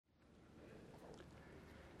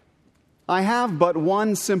I have but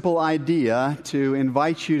one simple idea to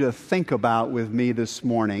invite you to think about with me this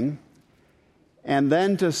morning, and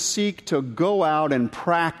then to seek to go out and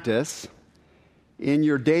practice in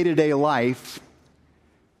your day-to-day life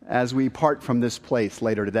as we part from this place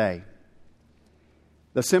later today.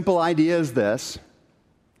 The simple idea is this: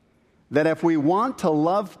 that if we want to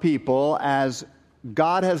love people as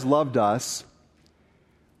God has loved us,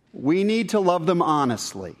 we need to love them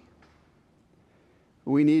honestly.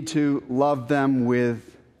 We need to love them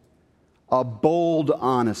with a bold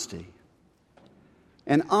honesty.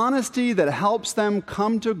 An honesty that helps them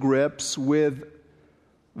come to grips with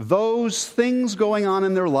those things going on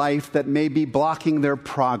in their life that may be blocking their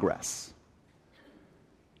progress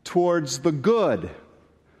towards the good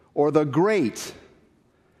or the great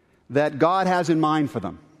that God has in mind for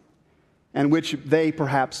them, and which they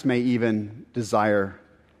perhaps may even desire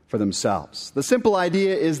for themselves. The simple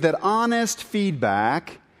idea is that honest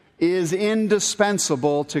feedback is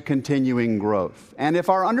indispensable to continuing growth. And if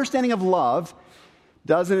our understanding of love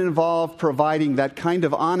doesn't involve providing that kind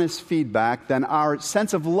of honest feedback, then our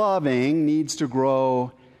sense of loving needs to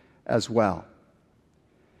grow as well.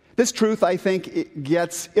 This truth, I think, it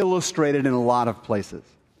gets illustrated in a lot of places.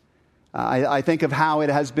 I think of how it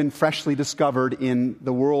has been freshly discovered in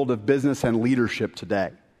the world of business and leadership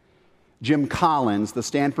today. Jim Collins, the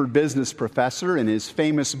Stanford business professor, in his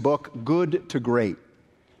famous book, Good to Great,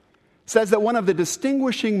 says that one of the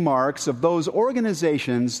distinguishing marks of those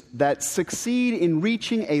organizations that succeed in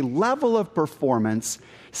reaching a level of performance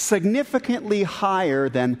significantly higher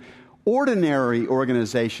than ordinary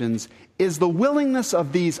organizations is the willingness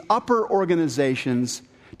of these upper organizations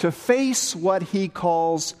to face what he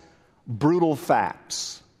calls brutal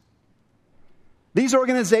facts. These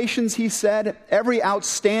organizations, he said, every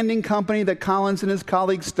outstanding company that Collins and his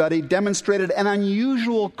colleagues studied demonstrated an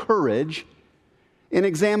unusual courage in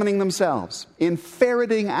examining themselves, in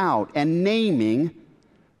ferreting out and naming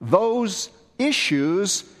those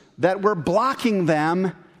issues that were blocking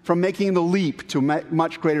them from making the leap to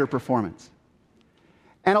much greater performance.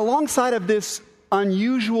 And alongside of this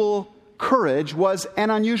unusual courage was an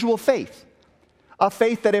unusual faith. A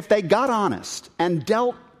faith that if they got honest and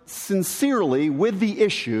dealt sincerely with the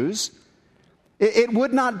issues, it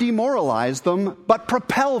would not demoralize them, but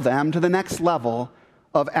propel them to the next level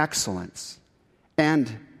of excellence.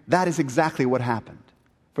 And that is exactly what happened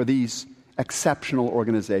for these exceptional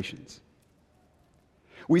organizations.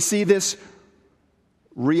 We see this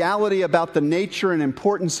reality about the nature and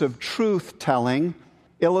importance of truth-telling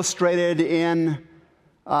illustrated in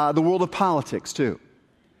the world of politics, too.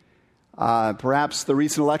 Perhaps the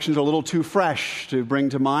recent elections are a little too fresh to bring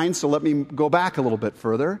to mind, so let me go back a little bit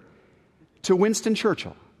further to Winston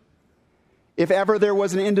Churchill. If ever there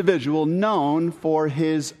was an individual known for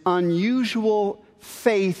his unusual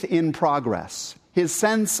faith in progress, his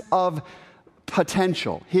sense of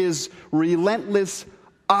potential, his relentless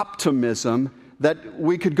optimism that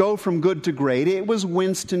we could go from good to great, it was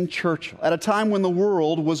Winston Churchill. At a time when the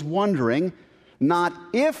world was wondering not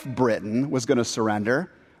if Britain was going to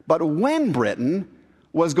surrender, but when Britain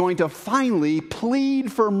was going to finally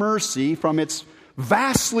plead for mercy from its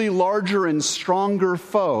vastly larger and stronger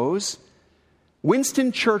foes,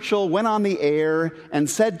 Winston Churchill went on the air and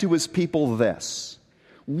said to his people this: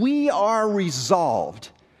 "We are resolved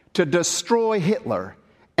to destroy Hitler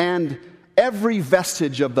and every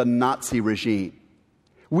vestige of the Nazi regime.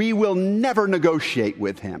 We will never negotiate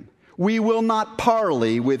with him. We will not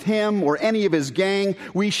parley with him or any of his gang.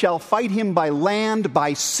 We shall fight him by land,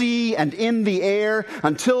 by sea, and in the air,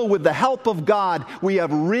 until with the help of God we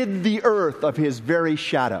have rid the earth of his very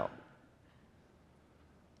shadow."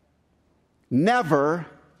 Never,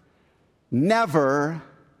 never,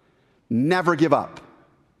 never give up.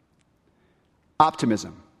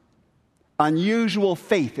 Optimism, unusual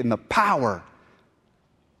faith in the power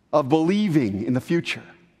of believing in the future.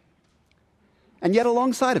 And yet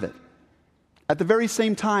alongside of it, at the very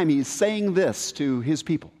same time, he's saying this to his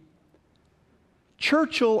people.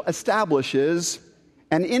 Churchill establishes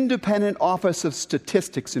an independent office of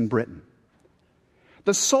statistics in Britain.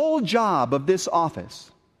 The sole job of this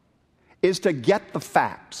office is to get the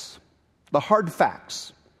facts, the hard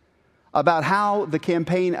facts, about how the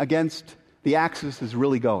campaign against the Axis is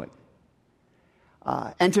really going.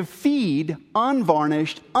 And to feed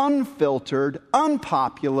unvarnished, unfiltered,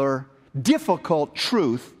 unpopular, difficult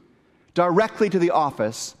truth directly to the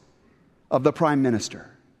office of the Prime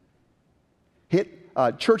Minister.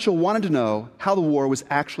 Churchill wanted to know how the war was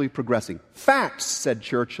actually progressing. Facts, said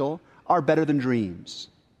Churchill, are better than dreams.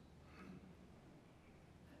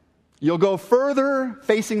 You'll go further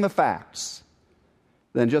facing the facts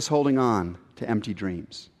than just holding on to empty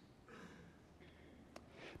dreams.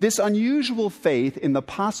 This unusual faith in the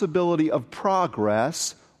possibility of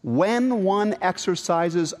progress when one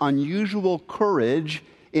exercises unusual courage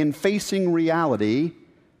in facing reality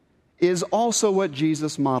is also what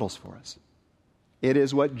Jesus models for us. It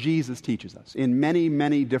is what Jesus teaches us in many,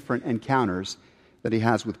 many different encounters that he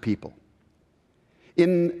has with people.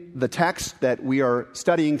 In the text that we are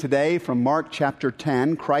studying today from Mark chapter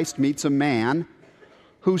 10, Christ meets a man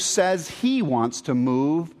who says he wants to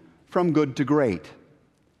move from good to great.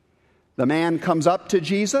 The man comes up to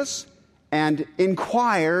Jesus and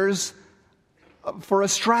inquires for a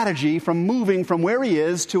strategy from moving from where he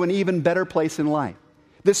is to an even better place in life.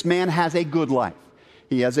 This man has a good life.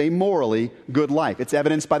 He has a morally good life. It's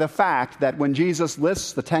evidenced by the fact that when Jesus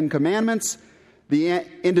lists the 10 Commandments, the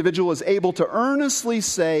individual is able to earnestly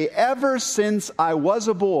say, ever since I was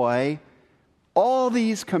a boy, all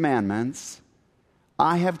these commandments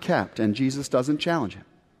I have kept. And Jesus doesn't challenge him.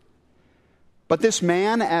 But this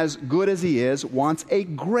man, as good as he is, wants a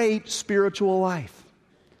great spiritual life.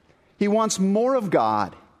 He wants more of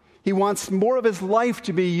God. He wants more of his life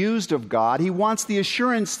to be used of God. He wants the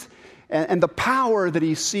assurance and the power that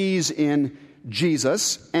he sees in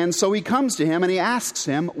Jesus. And so he comes to him and he asks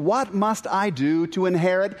him, what must I do to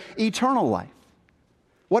inherit eternal life?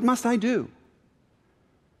 What must I do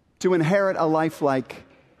to inherit a life like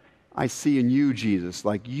I see in you, Jesus,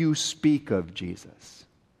 like you speak of Jesus?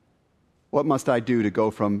 What must I do to go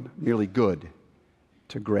from merely good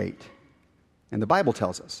to great? And the Bible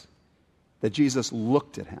tells us that Jesus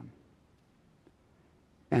looked at him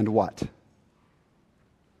and what?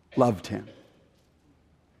 Loved him.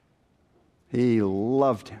 He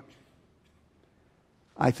loved him.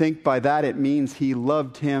 I think by that it means he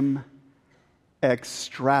loved him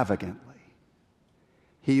extravagantly.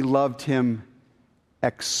 He loved him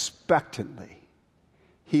expectantly.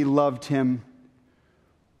 He loved him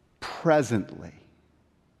presently.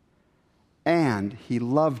 And he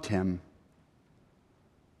loved him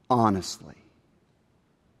honestly.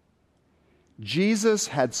 Jesus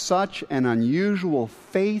had such an unusual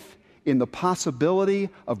faith in the possibility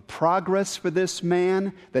of progress for this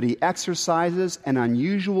man that he exercises an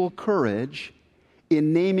unusual courage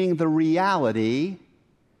in naming the reality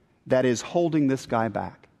that is holding this guy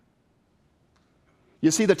back.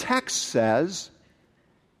 You see, the text says,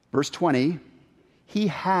 verse 20, he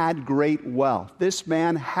had great wealth. This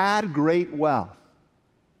man had great wealth.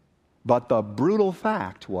 But the brutal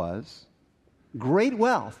fact was, great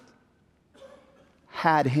wealth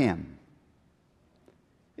had him.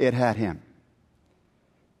 It had him.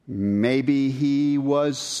 Maybe he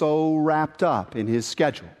was so wrapped up in his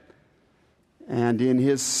schedule and in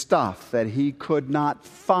his stuff that he could not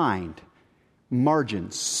find margin,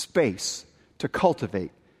 space to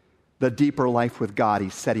cultivate the deeper life with God he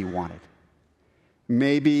said he wanted.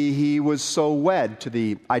 Maybe he was so wed to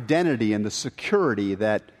the identity and the security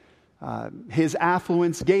that his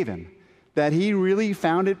affluence gave him that he really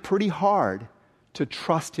found it pretty hard to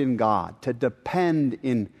trust in God, to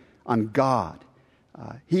depend on God.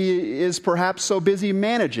 He is perhaps so busy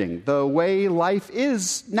managing the way life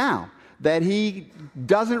is now that he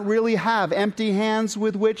doesn't really have empty hands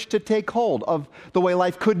with which to take hold of the way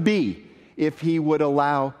life could be if he would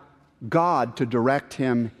allow God to direct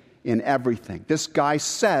him in everything. This guy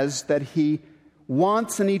says that he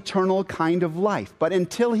wants an eternal kind of life, but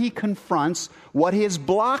until he confronts what is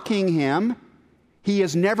blocking him, he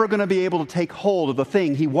is never going to be able to take hold of the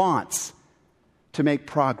thing he wants to make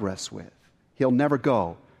progress with. He'll never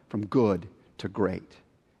go from good to great.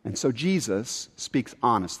 And so Jesus speaks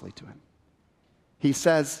honestly to him. He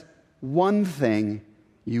says, one thing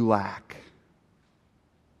you lack.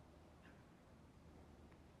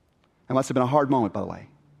 That must have been a hard moment, by the way.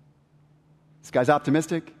 This guy's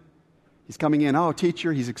optimistic. He's coming in, oh,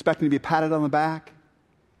 teacher, he's expecting to be patted on the back.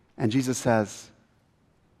 And Jesus says,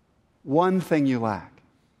 one thing you lack.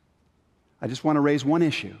 I just want to raise one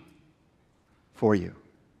issue for you.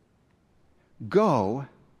 Go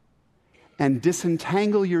and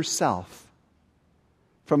disentangle yourself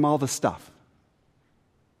from all the stuff.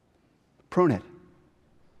 Prune it.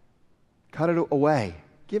 Cut it away.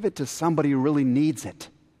 Give it to somebody who really needs it.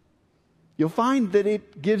 You'll find that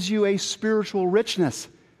it gives you a spiritual richness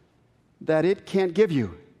that it can't give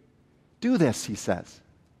you. Do this, he says,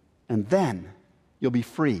 and then you'll be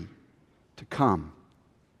free to come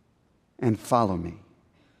and follow me.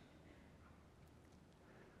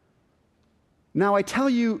 Now, I tell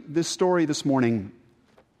you this story this morning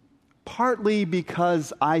partly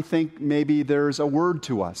because I think maybe there's a word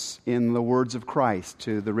to us in the words of Christ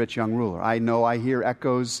to the rich young ruler. I know I hear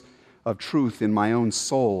echoes of truth in my own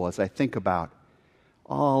soul as I think about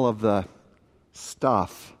all of the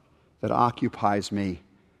stuff that occupies me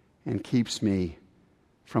and keeps me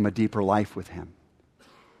from a deeper life with him.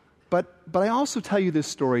 But I also tell you this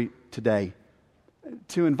story today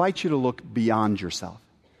to invite you to look beyond yourself,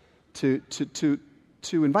 to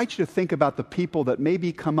invite you to think about the people that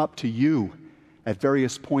maybe come up to you at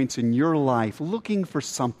various points in your life looking for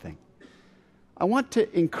something. I want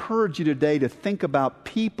to encourage you today to think about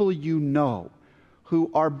people you know who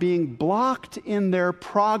are being blocked in their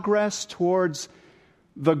progress towards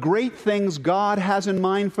the great things God has in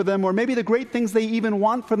mind for them, or maybe the great things they even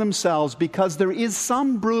want for themselves, because there is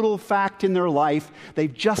some brutal fact in their life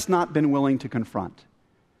they've just not been willing to confront,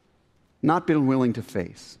 not been willing to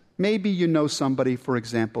face. Maybe you know somebody, for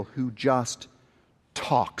example, who just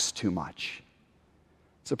talks too much.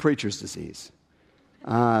 It's a preacher's disease.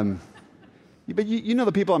 But you know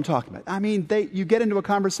the people I'm talking about. I mean, you get into a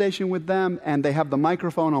conversation with them, and they have the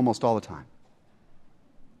microphone almost all the time.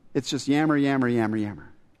 It's just yammer, yammer, yammer, yammer.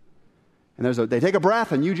 And they take a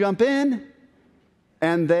breath, and you jump in,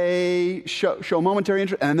 and they show momentary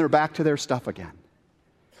interest, and then they're back to their stuff again.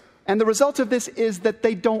 And the result of this is that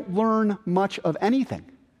they don't learn much of anything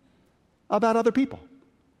about other people,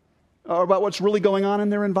 or about what's really going on in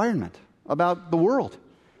their environment, about the world.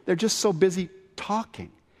 They're just so busy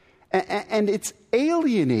talking. And it's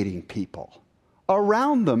alienating people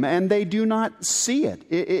around them, and they do not see it.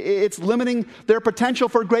 It's limiting their potential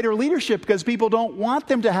for greater leadership because people don't want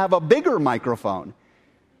them to have a bigger microphone.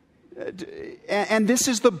 And this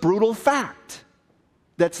is the brutal fact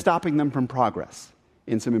that's stopping them from progress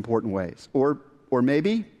in some important ways. Or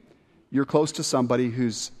maybe you're close to somebody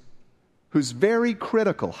who's very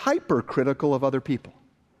critical, hypercritical of other people.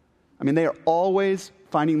 I mean, they are always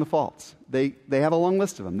finding the faults. They have a long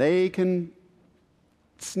list of them. They can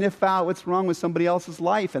sniff out what's wrong with somebody else's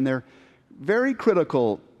life, and they're very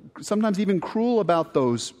critical, sometimes even cruel about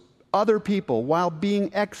those other people, while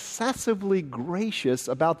being excessively gracious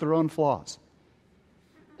about their own flaws.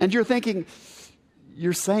 And you're thinking,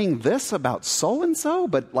 you're saying this about so-and-so,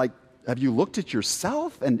 but have you looked at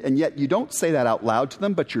yourself? And yet you don't say that out loud to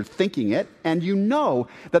them, but you're thinking it, and you know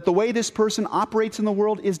that the way this person operates in the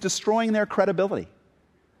world is destroying their credibility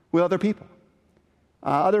with other people.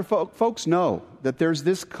 Other folks know that there's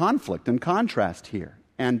this conflict and contrast here,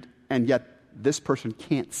 and yet this person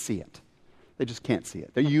can't see it. They just can't see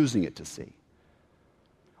it. They're using it to see.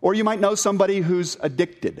 Or you might know somebody who's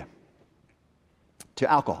addicted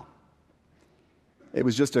to alcohol. It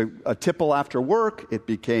was just a tipple after work. It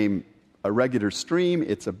became a regular stream.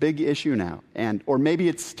 It's a big issue now. Or maybe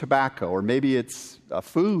it's tobacco, or maybe it's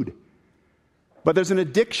food. But there's an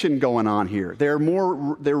addiction going on here. They're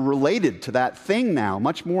related to that thing now,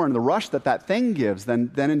 much more in the rush that thing gives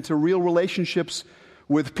than into real relationships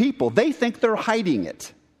with people. They think they're hiding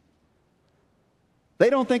it. They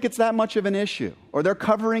don't think it's that much of an issue, or they're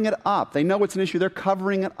covering it up. They know it's an issue. They're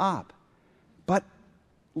covering it up. But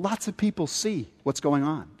lots of people see what's going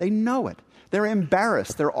on. They know it. They're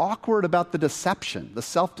embarrassed. They're awkward about the deception, the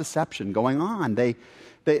self-deception going on.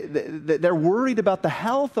 They're worried about the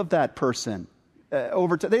health of that person.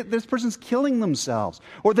 This person's killing themselves,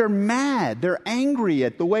 or they're mad, they're angry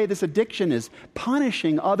at the way this addiction is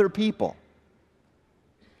punishing other people,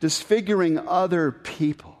 disfiguring other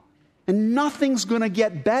people. And nothing's going to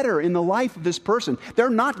get better in the life of this person. They're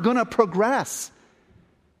not going to progress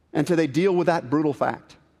until they deal with that brutal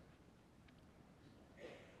fact.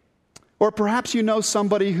 Or perhaps you know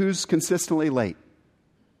somebody who's consistently late,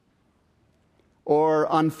 or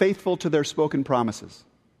unfaithful to their spoken promises.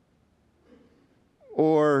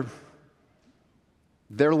 Or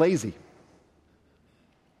they're lazy.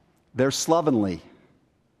 They're slovenly.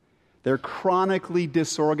 They're chronically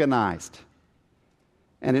disorganized.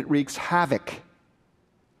 And it wreaks havoc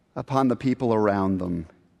upon the people around them.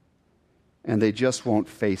 And they just won't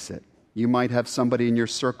face it. You might have somebody in your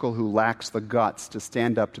circle who lacks the guts to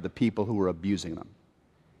stand up to the people who are abusing them.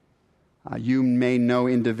 You may know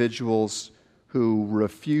individuals who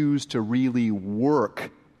refuse to really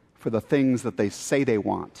work for the things that they say they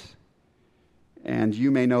want. And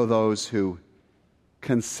you may know those who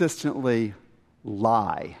consistently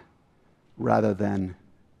lie rather than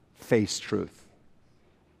face truth.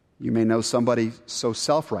 You may know somebody so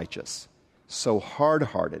self-righteous, so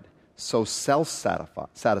hard-hearted, so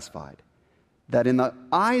self-satisfied, that in the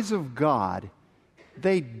eyes of God,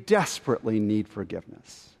 they desperately need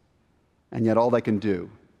forgiveness. And yet all they can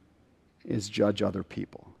do is judge other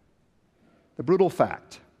people. The brutal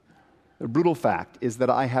fact is that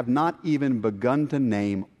I have not even begun to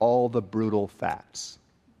name all the brutal facts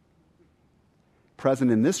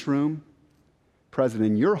present in this room, present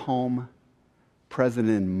in your home, present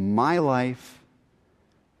in my life,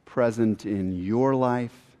 present in your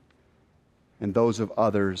life, and those of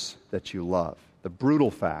others that you love. The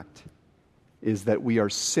brutal fact is that we are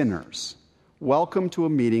sinners. Welcome to a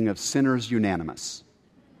meeting of Sinners Unanimous.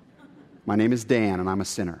 My name is Dan, and I'm a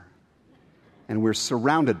sinner. And we're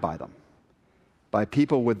surrounded by them, by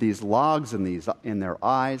people with these logs in their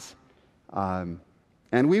eyes. And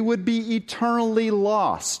we would be eternally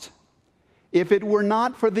lost if it were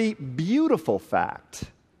not for the beautiful fact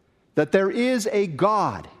that there is a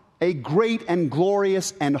God, a great and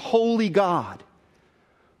glorious and holy God,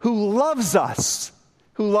 who loves us,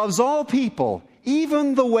 who loves all people,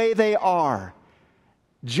 even the way they are,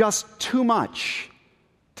 just too much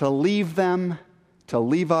to leave them, to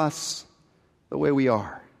leave us the way we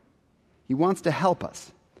are. He wants to help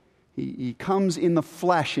us. He comes in the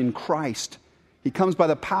flesh in Christ. He comes by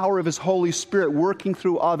the power of His Holy Spirit working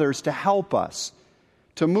through others to help us,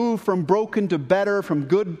 to move from broken to better, from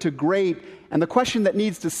good to great. And the question that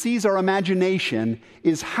needs to seize our imagination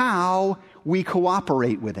is how we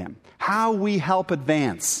cooperate with Him, how we help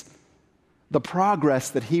advance the progress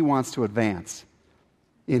that He wants to advance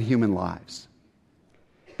in human lives.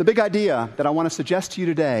 The big idea that I want to suggest to you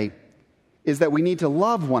today is that we need to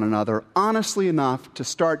love one another honestly enough to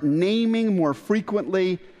start naming more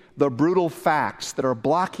frequently the brutal facts that are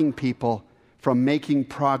blocking people from making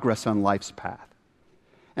progress on life's path.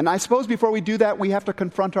 And I suppose before we do that, we have to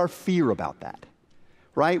confront our fear about that,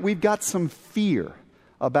 right? We've got some fear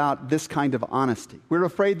about this kind of honesty. We're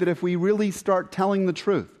afraid that if we really start telling the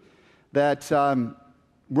truth, that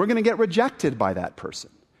we're going to get rejected by that person.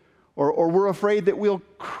 Or we're afraid that we'll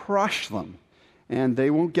crush them and they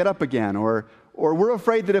won't get up again. Or we're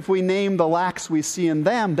afraid that if we name the lacks we see in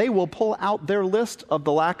them, they will pull out their list of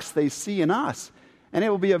the lacks they see in us. And it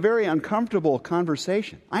will be a very uncomfortable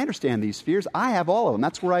conversation. I understand these fears. I have all of them.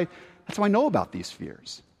 That's how I know about these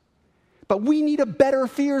fears. But we need a better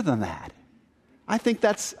fear than that. I think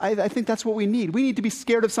that's what we need. We need to be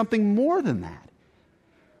scared of something more than that.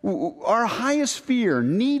 Our highest fear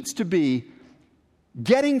needs to be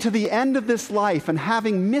getting to the end of this life and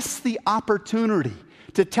having missed the opportunity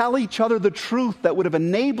to tell each other the truth that would have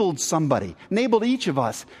enabled each of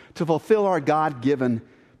us to fulfill our God-given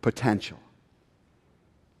potential.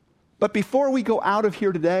 But before we go out of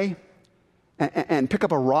here today and pick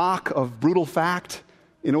up a rock of brutal fact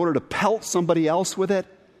in order to pelt somebody else with it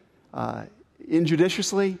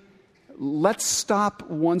injudiciously, let's stop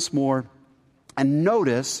once more and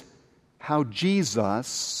notice how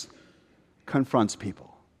Jesus confronts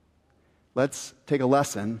people. Let's take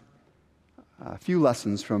a few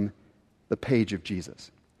lessons from the page of Jesus.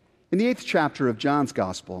 In the 8th chapter of John's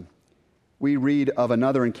Gospel, we read of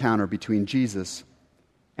another encounter between Jesus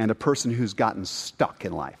and a person who's gotten stuck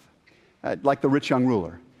in life, like the rich young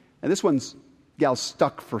ruler. And this gal's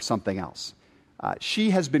stuck for something else. She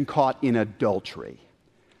has been caught in adultery.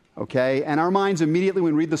 Okay? And our minds immediately,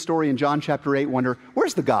 when we read the story in John chapter 8, wonder,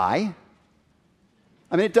 where's the guy?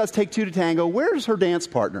 I mean, it does take two to tango. Where's her dance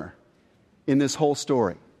partner in this whole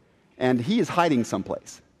story? And he is hiding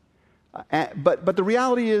someplace. But the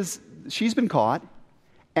reality is, she's been caught,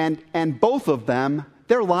 and both of them,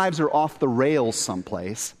 their lives are off the rails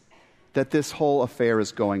someplace, that this whole affair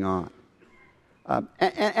is going on.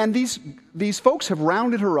 And these folks have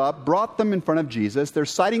rounded her up, brought them in front of Jesus. They're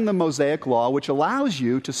citing the Mosaic law, which allows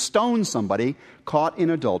you to stone somebody caught in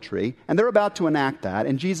adultery, and they're about to enact that,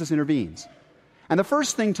 and Jesus intervenes. And the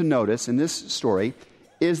first thing to notice in this story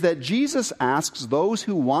is that Jesus asks those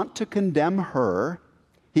who want to condemn her,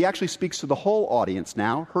 he actually speaks to the whole audience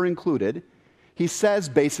now, her included. He says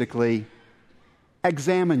basically,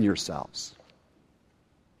 examine yourselves.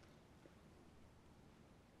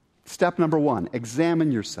 Step number 1,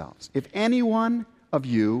 examine yourselves. If any one of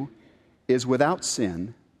you is without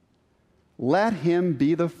sin, let him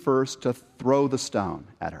be the first to throw the stone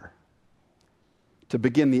at her, to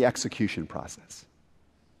begin the execution process.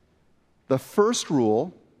 The first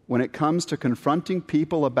rule when it comes to confronting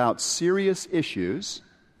people about serious issues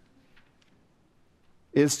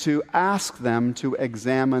is to ask them to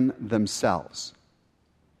examine themselves.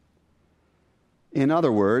 In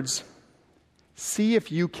other words, see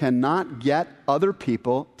if you cannot get other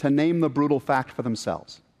people to name the brutal fact for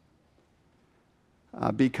themselves.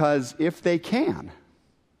 Because if they can,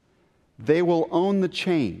 they will own the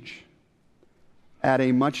change at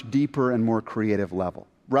a much deeper and more creative level.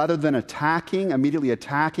 Rather than immediately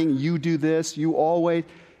attacking, you do this, you always,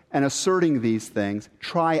 and asserting these things,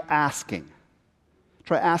 try asking.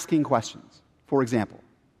 Try asking questions. For example,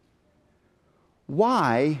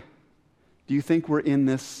 why do you think we're in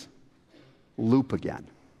this loop again?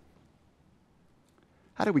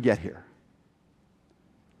 How did we get here?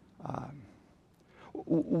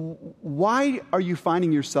 Why are you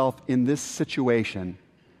finding yourself in this situation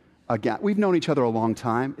again? We've known each other a long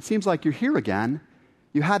time. It seems like you're here again.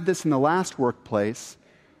 You had this in the last workplace,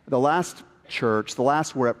 the last church, the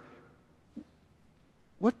last wherever.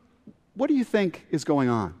 What do you think is going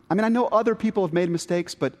on? I mean, I know other people have made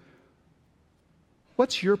mistakes, but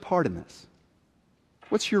what's your part in this?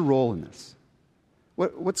 What's your role in this?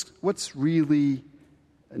 What's really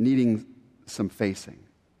needing some facing?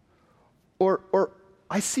 Or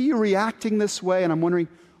I see you reacting this way, and I'm wondering,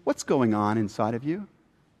 what's going on inside of you?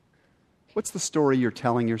 What's the story you're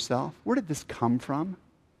telling yourself? Where did this come from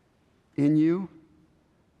in you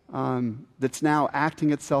that's now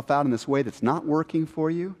acting itself out in this way that's not working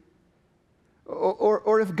for you?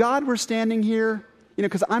 Or if God were standing here,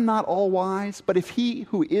 because I'm not all wise, but if He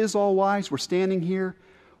who is all wise were standing here,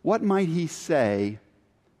 what might He say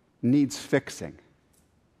needs fixing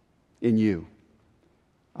in you?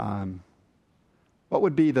 What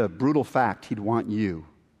would be the brutal fact He'd want you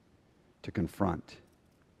to confront?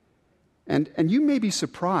 And you may be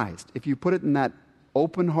surprised if you put it in that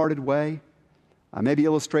open-hearted way, maybe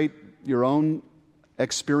illustrate your own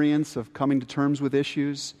experience of coming to terms with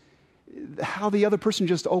issues, how the other person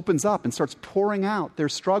just opens up and starts pouring out their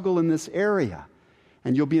struggle in this area,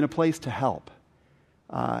 and you'll be in a place to help.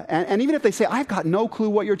 And even if they say, I've got no clue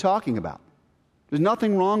what you're talking about, there's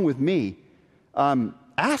nothing wrong with me,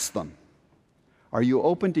 ask them, are you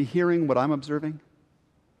open to hearing what I'm observing?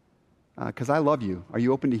 Because I love you. Are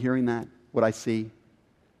you open to hearing that, what I see?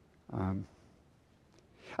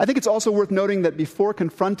 I think it's also worth noting that before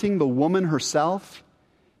confronting the woman herself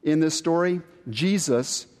in this story,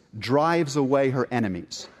 Jesus drives away her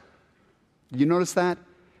enemies. Did you notice that?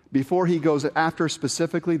 Before He goes after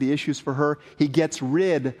specifically the issues for her, He gets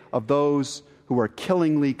rid of those who are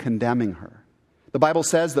killingly condemning her. The Bible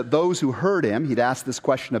says that those who heard Him, He'd asked this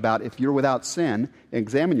question about if you're without sin,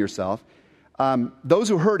 examine yourself. Those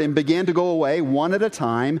who heard Him began to go away one at a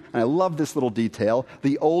time, and I love this little detail,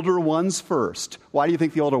 the older ones first. Why do you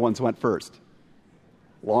think the older ones went first?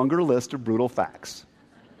 Longer list of brutal facts.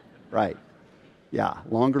 Right. Yeah,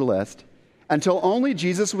 longer list. Until only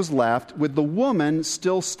Jesus was left with the woman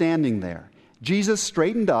still standing there. Jesus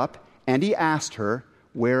straightened up and He asked her,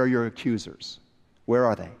 where are your accusers? Where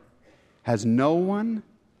are they? Has no one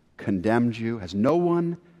condemned you? Has no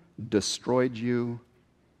one destroyed you?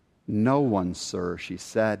 No one, sir, she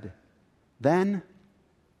said. Then,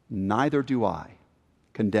 neither do I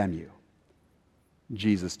condemn you,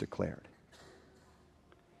 Jesus declared.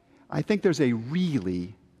 I think there's a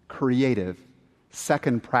really creative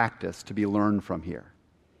second practice to be learned from here.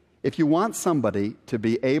 If you want somebody to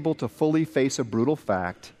be able to fully face a brutal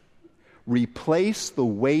fact, replace the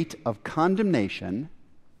weight of condemnation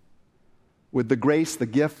with the grace, the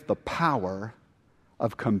gift, the power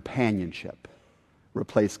of companionship.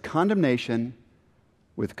 Replace condemnation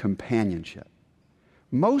with companionship.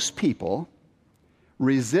 Most people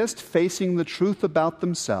resist facing the truth about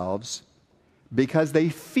themselves because they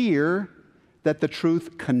fear that the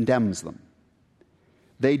truth condemns them.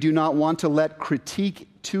 They do not want to let critique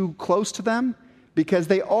too close to them because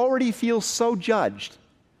they already feel so judged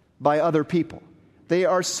by other people. They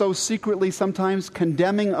are so secretly sometimes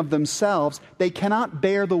condemning of themselves, they cannot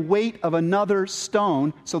bear the weight of another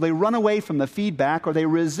stone, so they run away from the feedback or they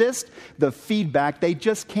resist the feedback. They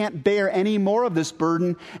just can't bear any more of this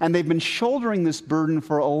burden, and they've been shouldering this burden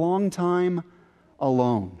for a long time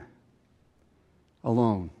alone.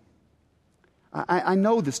 Alone. I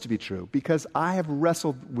know this to be true because I have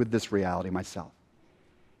wrestled with this reality myself.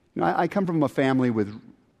 I come from a family with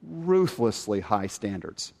ruthlessly high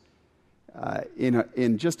standards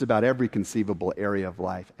in just about every conceivable area of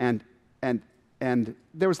life. And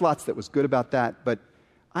there was lots that was good about that, but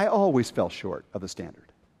I always fell short of the standard.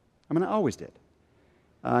 I mean, I always did.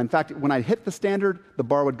 In fact, when I hit the standard, the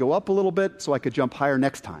bar would go up a little bit so I could jump higher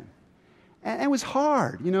next time. And it was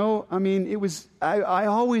hard, I mean, it was,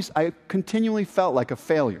 I continually felt like a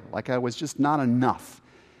failure, like I was just not enough.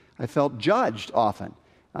 I felt judged often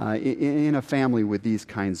in a family with these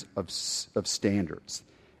kinds of standards.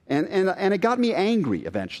 And it got me angry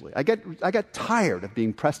eventually. I got tired of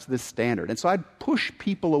being pressed to this standard. And so I'd push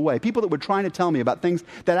people away. People that were trying to tell me about things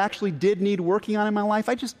that actually did need working on in my life,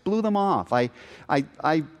 I just blew them off. I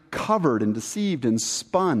covered and deceived and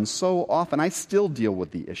spun so often. I still deal with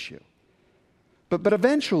the issue. But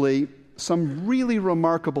eventually, some really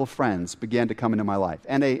remarkable friends began to come into my life,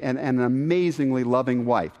 and an amazingly loving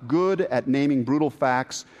wife, good at naming brutal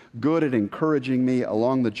facts, good at encouraging me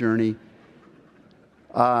along the journey.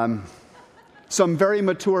 Some very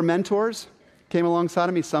mature mentors came alongside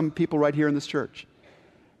of me, some people right here in this church.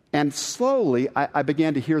 And slowly, I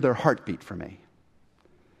began to hear their heartbeat for me.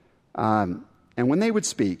 And when they would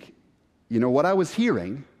speak, what I was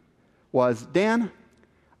hearing was, Dan,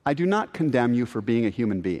 I do not condemn you for being a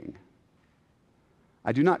human being.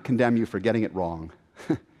 I do not condemn you for getting it wrong,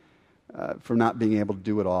 for not being able to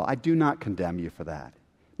do it all. I do not condemn you for that.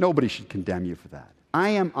 Nobody should condemn you for that. I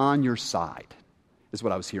am on your side, is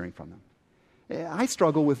what I was hearing from them. I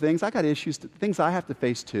struggle with things. I got issues, things I have to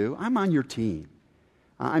face too. I'm on your team.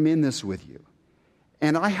 I'm in this with you.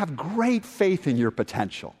 And I have great faith in your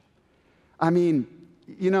potential. I mean,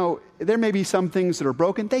 there may be some things that are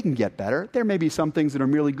broken. They can get better. There may be some things that are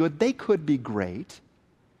merely good. They could be great.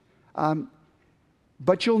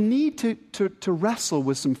 But you'll need to wrestle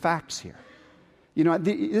with some facts here.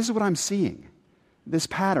 This is what I'm seeing. This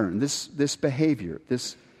pattern, this behavior,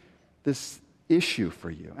 this issue for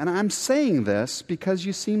you. And I'm saying this because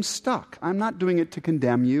you seem stuck. I'm not doing it to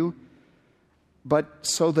condemn you, but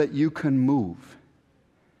so that you can move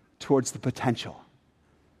towards the potential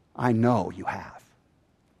I know you have.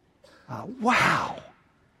 Wow,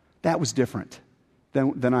 that was different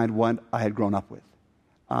than what I had grown up with.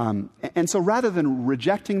 And so rather than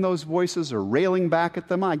rejecting those voices or railing back at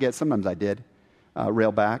them, sometimes I did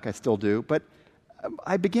rail back, I still do, but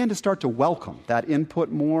I began to start to welcome that input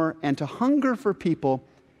more and to hunger for people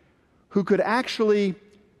who could actually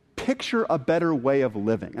picture a better way of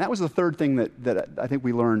living. And that was the third thing that I think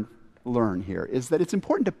we learn here, is that it's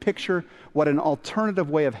important to picture what an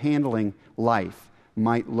alternative way of handling life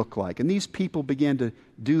might look like. And these people began to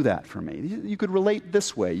do that for me. You could relate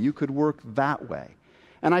this way. You could work that way.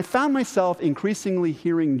 And I found myself increasingly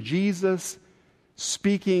hearing Jesus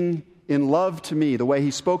speaking in love to me, the way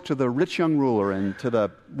he spoke to the rich young ruler and to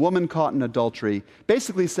the woman caught in adultery,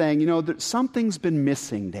 basically saying, something's been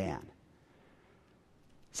missing, Dan.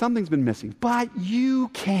 Something's been missing. But you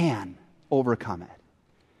can overcome it.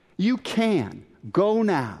 You can go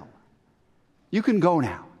now. You can go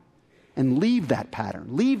now and leave that pattern,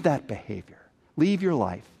 leave that behavior, leave your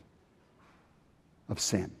life of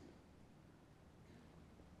sin.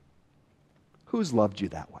 Who's loved you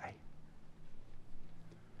that way?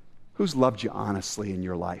 Who's loved you honestly in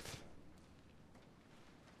your life?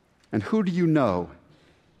 And who do you know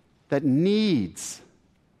that needs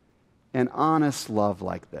an honest love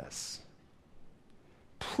like this?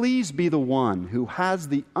 Please be the one who has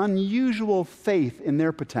the unusual faith in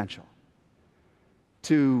their potential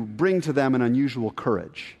to bring to them an unusual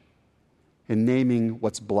courage in naming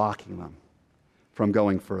what's blocking them from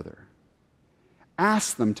going further.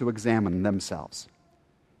 Ask them to examine themselves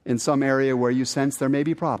in some area where you sense there may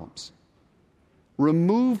be problems.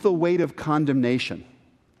 Remove the weight of condemnation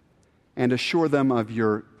and assure them of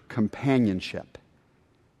your companionship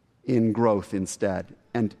in growth instead.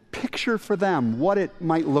 And picture for them what it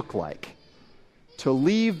might look like to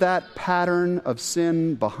leave that pattern of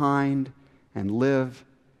sin behind and live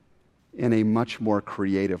in a much more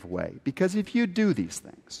creative way. Because if you do these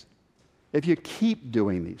things, if you keep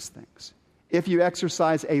doing these things, if you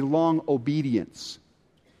exercise a long obedience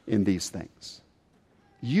in these things,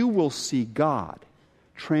 you will see God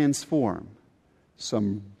transform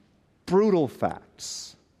some brutal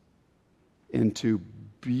facts into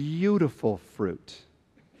beautiful fruit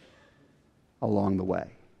along the way.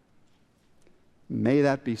 May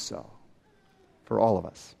that be so for all of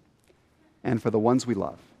us and for the ones we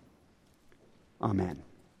love. Amen.